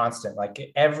we've been constant,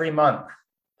 like every month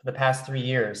for the past 3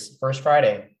 years, First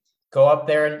Friday, go up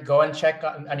there and go and check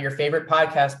on your favorite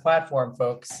podcast platform,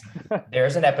 folks.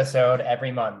 There's an episode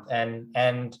every month,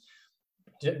 and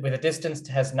with a distance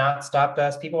has not stopped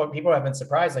us. People have been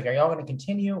surprised. Like, are y'all going to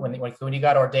continue? When you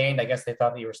got ordained, I guess they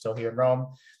thought that you were still here in Rome.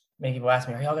 Many people ask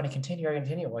me, are y'all going to continue? Are you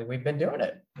continue? Like, we've been doing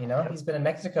it. He's been in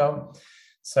Mexico.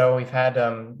 So we've had,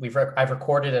 I've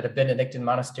recorded at a Benedictine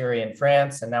monastery in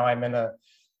France, and now I'm at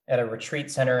a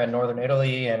retreat center in Northern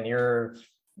Italy. And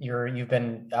you've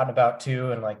been out and about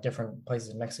too, in like different places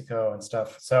in Mexico and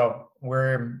stuff. So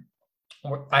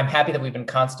I'm happy that we've been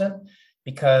constant,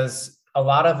 because a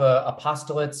lot of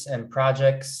apostolates and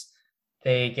projects,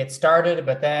 they get started,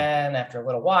 but then after a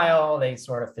little while, they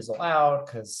sort of fizzle out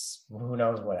because who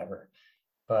knows, whatever.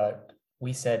 But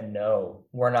we said, no,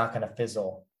 we're not going to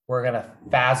fizzle. We're going to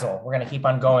fazzle. We're going to keep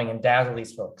on going and dazzle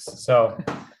these folks. So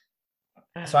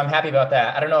I'm happy about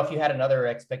that. I don't know if you had another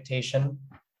expectation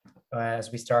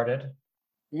as we started.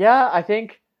 Yeah, I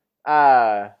think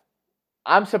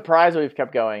I'm surprised we've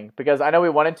kept going, because I know we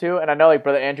wanted to, and I know like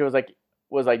Brother Andrew was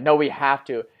like, no, we have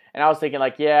to. And I was thinking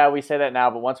like, yeah, we say that now,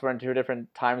 but once we're in 2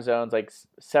 different time zones, like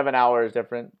 7 hours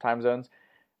different time zones,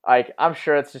 like I'm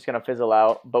sure it's just gonna fizzle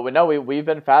out. But we've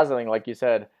been fazzling, like you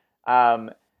said. So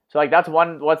like that's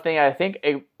one thing I think,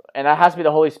 and that has to be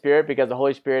the Holy Spirit, because the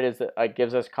Holy Spirit is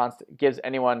gives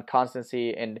anyone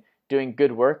constancy in doing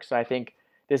good works. And I think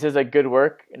this is a good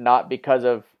work, not because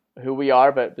of who we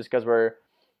are, but just because we're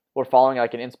following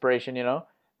like an inspiration.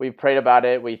 We prayed about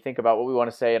it. We think about what we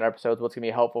want to say in our episodes, what's going to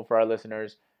be helpful for our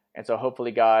listeners. And so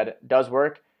hopefully God does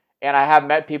work. And I have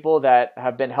met people that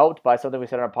have been helped by something we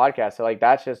said on our podcast. So like,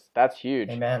 that's huge.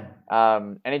 Amen.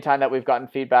 Anytime that we've gotten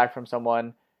feedback from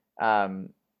someone,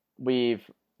 we're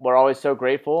always so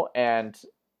grateful. And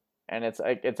it's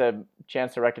a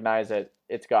chance to recognize that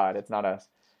it's God, it's not us.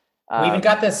 We even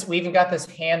got this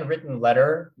handwritten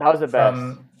letter. That was the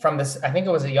best. From this, I think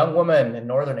it was a young woman in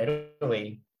Northern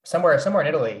Italy, somewhere in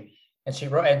Italy, and she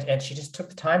wrote, and she just took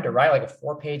the time to write like a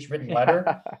 4-page written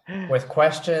letter with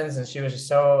questions, and she was just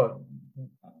so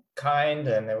kind,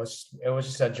 and it was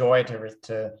just a joy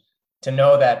to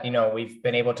know that we've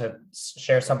been able to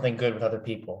share something good with other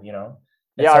people.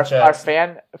 Our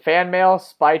fan mail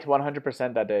spiked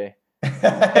 100% that day.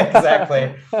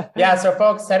 Exactly. Yeah. So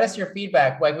folks, send us your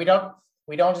feedback. Like we don't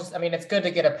just, it's good to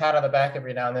get a pat on the back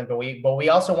every now and then, but we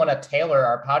also want to tailor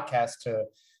our podcast to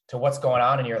what's going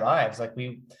on in your lives.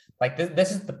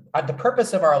 This is the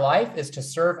purpose of our life, is to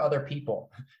serve other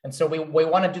people. And so we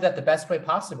want to do that the best way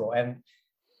possible. And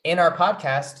in our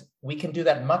podcast, we can do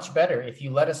that much better if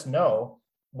you let us know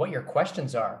what your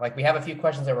questions are. Like, we have a few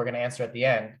questions that we're going to answer at the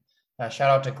end. Shout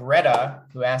out to Greta,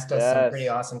 who asked us some pretty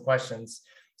awesome questions.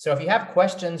 So if you have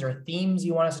questions or themes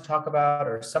you want us to talk about,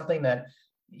 or something that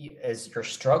you're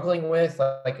struggling with,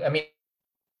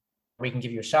 we can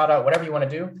give you a shout out, whatever you want to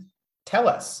do, tell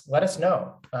us, let us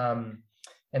know.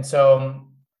 And so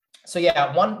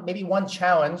yeah, one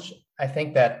challenge I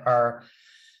think that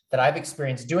I've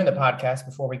experienced doing the podcast,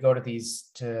 before we go to these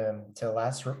to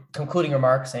last concluding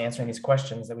remarks and answering these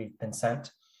questions that we've been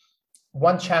sent.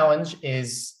 One challenge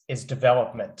is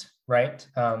development, right?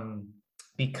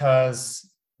 Because,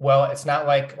 well, it's not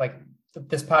like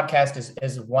this podcast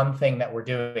is one thing that we're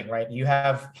doing, right? You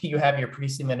have your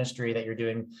priestly ministry that you're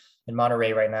doing in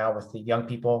Monterey right now with the young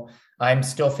people. I'm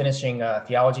still finishing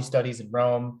theology studies in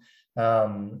Rome,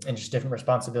 and just different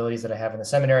responsibilities that I have in the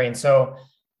seminary. And so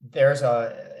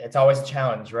it's always a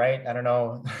challenge, right? I don't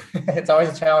know. It's always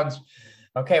a challenge.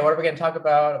 Okay, what are we going to talk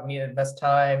about? We need to invest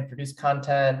time, produce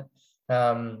content.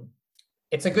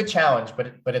 It's a good challenge,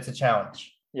 but it's a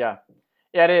challenge. Yeah,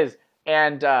 it is.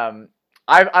 And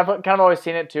I've kind of always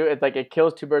seen it too. It's like it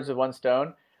kills 2 birds with 1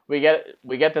 stone. We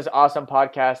get this awesome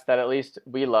podcast that at least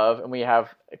we love, and we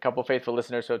have a couple faithful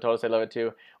listeners who have told us they love it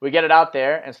too. We get it out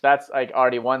there, and so that's like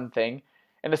already one thing.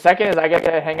 And the second is I get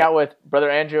to hang out with Brother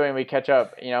Andrew and we catch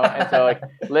up, And so like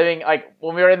living, like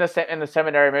when we were in the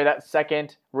seminary, maybe that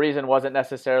second reason wasn't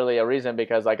necessarily a reason,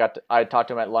 because I talked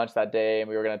to him at lunch that day and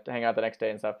we were gonna hang out the next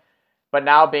day and stuff. But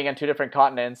now being in 2 different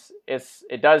continents,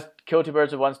 it does kill 2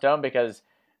 birds with 1 stone, because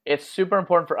it's super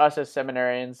important for us as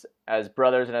seminarians, as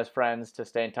brothers and as friends, to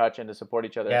stay in touch and to support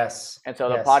each other. Yes. And so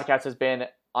the podcast has been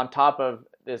on top of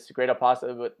this great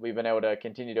apostle we've been able to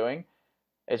continue doing.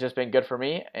 It's just been good for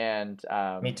me, and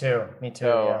me too.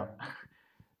 So,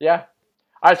 yeah.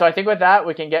 All right. So I think with that,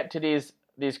 we can get to these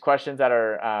questions that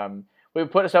are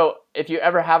So if you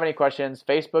ever have any questions,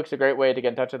 Facebook's a great way to get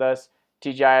in touch with us.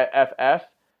 TGIFF,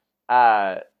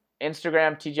 Instagram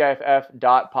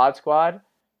TGIFF.podsquad,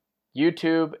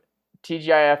 YouTube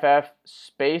TGIFF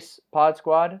space pod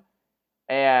squad,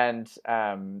 and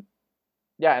and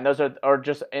those are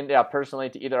just personally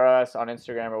to either of us on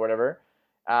Instagram or whatever.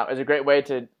 Is a great way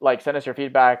to send us your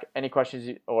feedback, any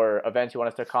questions or events you want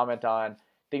us to comment on,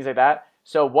 things like that.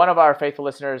 So one of our faithful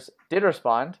listeners did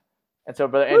respond. And so,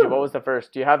 Brother Andrew, what was the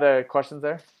first? Do you have the questions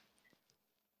there?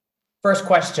 First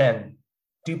question.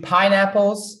 Do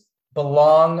pineapples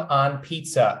belong on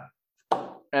pizza?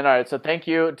 And all right, so thank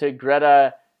you to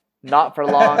Greta Not For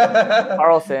Long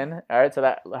Carlson. All right, so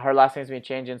that her last name's going to be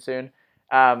changing soon.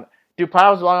 Do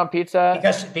pineapples belong on pizza?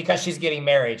 Because she's getting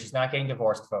married. She's not getting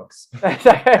divorced, folks. Yes,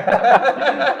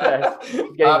 she's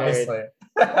getting Obviously.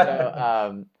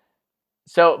 married.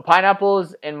 So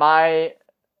pineapples, in my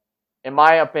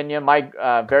opinion,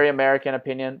 my very American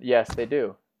opinion, yes, they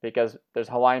do, because there's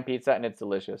Hawaiian pizza and it's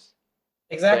delicious.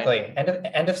 Exactly.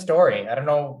 End of story. I don't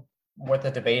know what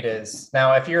the debate is.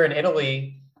 Now, if you're in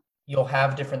Italy, you'll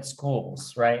have different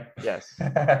schools, right? Yes.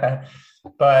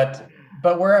 But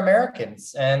we're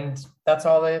Americans, and that's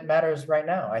all that matters right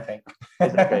now, I think.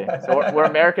 Okay. So we're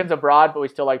Americans abroad, but we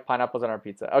still like pineapples on our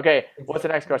pizza. Okay. What's the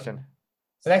next question?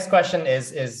 The next question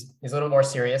is a little more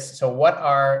serious. So what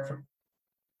are,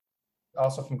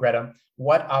 also from Greta,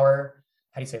 what are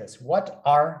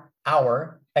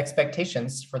our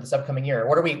expectations for this upcoming year?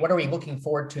 What are we looking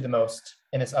forward to the most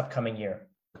in this upcoming year?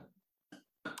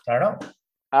 I don't know.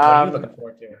 What are you looking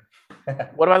forward to?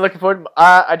 What am I looking forward to?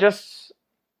 I just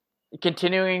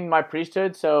continuing my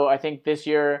priesthood. So I think this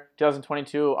year,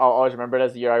 2022, I'll always remember it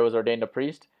as the year I was ordained a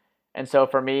priest. And so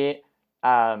for me,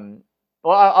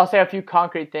 I'll say a few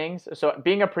concrete things. So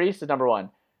being a priest is number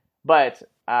one. But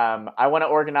I want to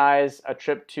organize a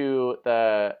trip to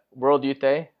the World Youth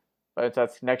Day.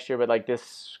 That's next year, but like this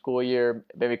school year,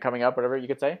 maybe coming up, whatever you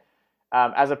could say.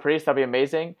 As a priest, that'd be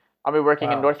amazing. I'll be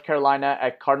working in North Carolina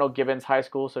at Cardinal Gibbons High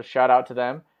School, so shout out to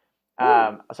them.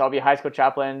 So I'll be a high school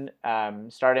chaplain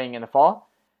starting in the fall.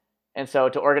 And so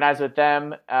to organize with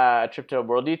them a trip to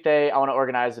World Youth Day, I want to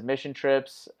organize mission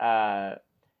trips,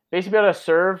 basically be able to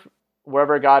serve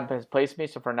wherever God has placed me.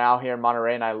 So for now here in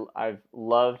Monterey, and I've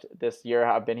loved this year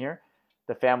I've been here,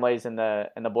 the families and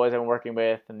the boys I've been working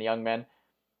with, and the young men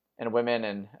and women,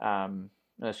 and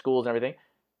the schools and everything.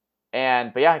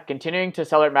 But yeah, continuing to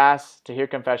celebrate Mass, to hear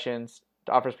confessions,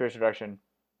 to offer spiritual direction.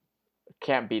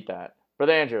 Can't beat that.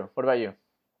 Brother Andrew, what about you?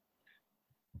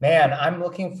 Man, I'm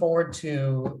looking forward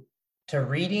to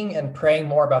reading and praying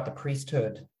more about the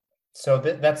priesthood. So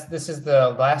this is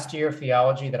the last year of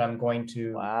theology that I'm going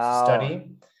to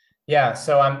study. Yeah.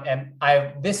 So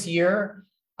this year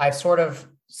I've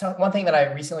one thing that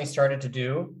I recently started to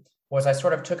do was I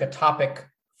sort of took a topic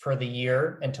for the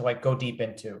year and to like go deep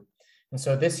into. And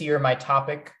so this year my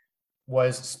topic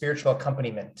was spiritual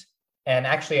accompaniment. And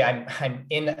actually I'm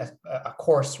in a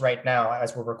course right now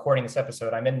as we're recording this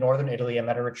episode. I'm in Northern Italy. I'm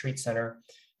at a retreat center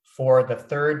for the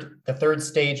third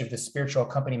stage of the spiritual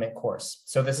accompaniment course.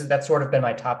 So that's sort of been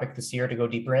my topic this year to go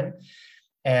deeper in.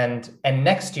 And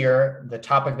next year, the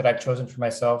topic that I've chosen for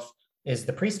myself is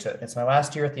the priesthood. It's my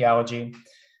last year of theology.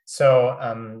 So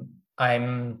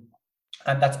I'm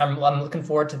looking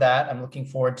forward to that. I'm looking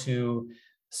forward to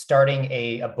starting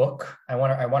a book. I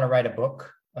want to write a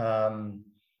book.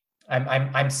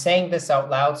 I'm saying this out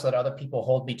loud so that other people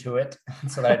hold me to it,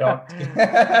 so that I don't.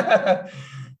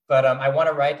 But I want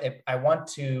to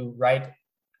write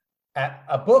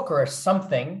a book or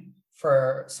something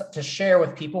to share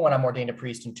with people when I'm ordained a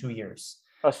priest in 2 years.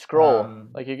 A scroll,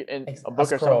 like a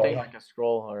book or something, like a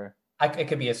scroll, or it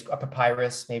could be a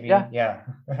papyrus, maybe. Yeah.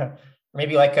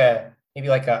 maybe like a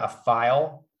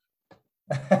file.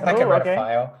 I could write a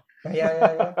file.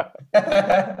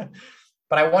 Yeah.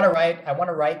 But I want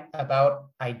to write about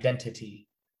identity,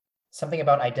 something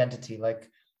about identity, like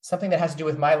something that has to do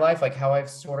with my life, like how I've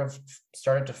sort of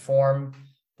started to form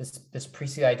this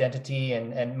priestly identity,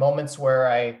 and moments where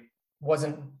I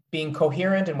wasn't being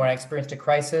coherent and when I experienced a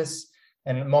crisis,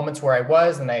 and moments where I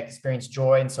was and I experienced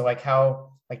joy. And so like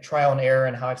how like trial and error,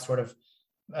 and how I've sort of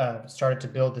started to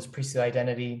build this priestly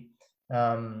identity.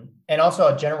 And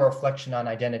also a general reflection on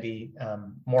identity,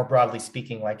 more broadly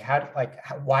speaking,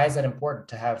 why is it important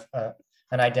to have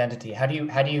an identity? How do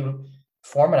you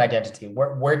form an identity?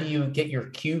 Where do you get your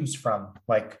cues from?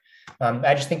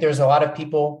 I just think there's a lot of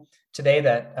people today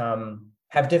that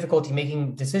have difficulty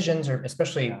making decisions, or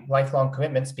especially lifelong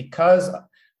commitments, because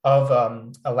of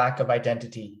a lack of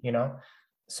identity.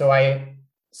 So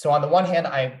on the one hand,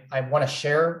 I want to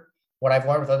share what I've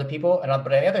learned with other people. But on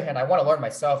the other hand, I want to learn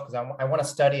myself, because I want to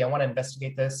study, I want to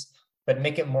investigate this, but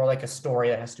make it more like a story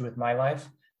that has to do with my life,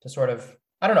 to sort of,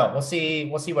 I don't know, we'll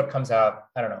see what comes out.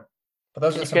 I don't know. But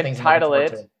those are some things. You can title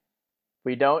it,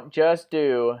 We Don't Just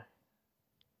Do.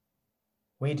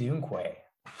 We Dunque.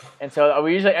 And so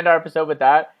we usually end our episode with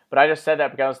that, but I just said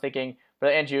that because I was thinking,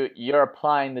 Brother Andrew, you're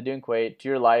applying the Dune Quay to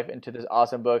your life into this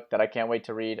awesome book that I can't wait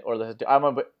to read or listen to. I'm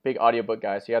a big audiobook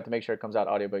guy, so you have to make sure it comes out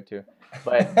audiobook too.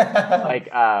 But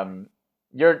like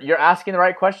you're asking the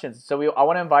right questions. So we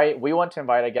want to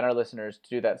invite again our listeners to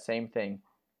do that same thing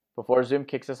before Zoom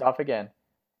kicks us off again,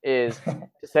 is to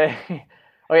say,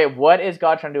 okay, what is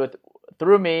God trying to do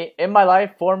through me in my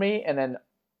life, for me, and then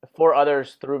for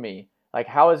others through me? Like,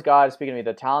 how is God speaking to me?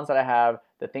 The talents that I have,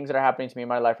 the things that are happening to me in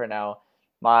my life right now,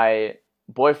 my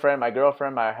boyfriend, my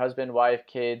girlfriend, my husband, wife,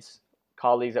 kids,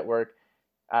 colleagues at work,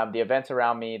 the events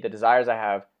around me, the desires I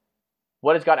have.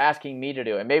 What is God asking me to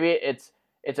do? And maybe it's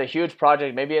a huge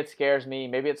project. Maybe it scares me.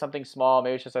 Maybe it's something small.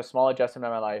 Maybe it's just a small adjustment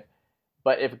in my life.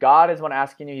 But if God is one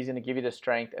asking you, He's going to give you the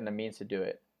strength and the means to do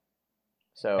it.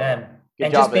 So, and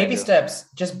good job, just baby Andrew.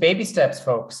 steps,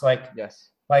 folks. Yes.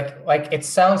 Like it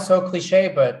sounds so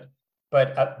cliche, but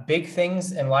big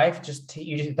things in life,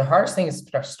 the hardest thing is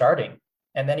starting.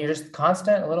 And then you're just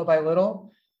constant, little by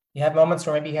little. You have moments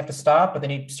where maybe you have to stop, but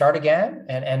then you start again,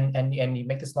 and you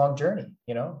make this long journey.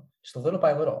 Just a little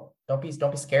by little. Don't be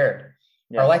scared.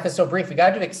 Yes. Our life is so brief. We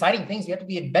got to do exciting things. We have to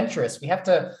be adventurous. We have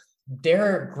to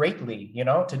dare greatly.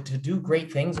 To do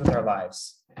great things with our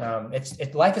lives.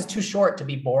 Life is too short to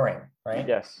be boring, right?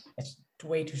 Yes, it's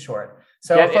way too short.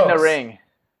 So get in the ring.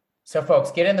 So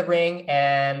folks, get in the ring,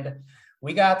 and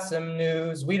we got some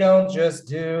news. We don't just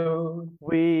do.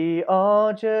 We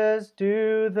all just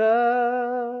do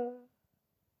the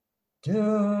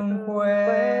Dune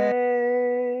Quay.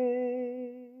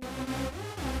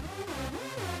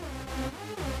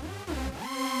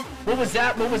 What was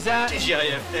that?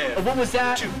 TGIFF. What was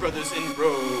that? Two brothers in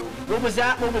Rome. What was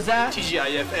that?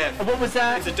 TGIFF. What was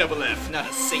that? It's a double F, not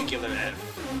a singular F.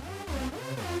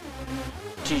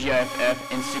 TGIFF.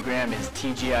 Instagram is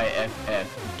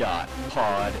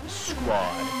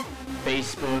TGIFF.podsquad.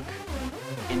 Facebook,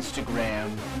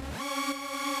 Instagram,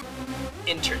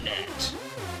 Internet.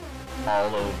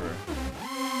 all over.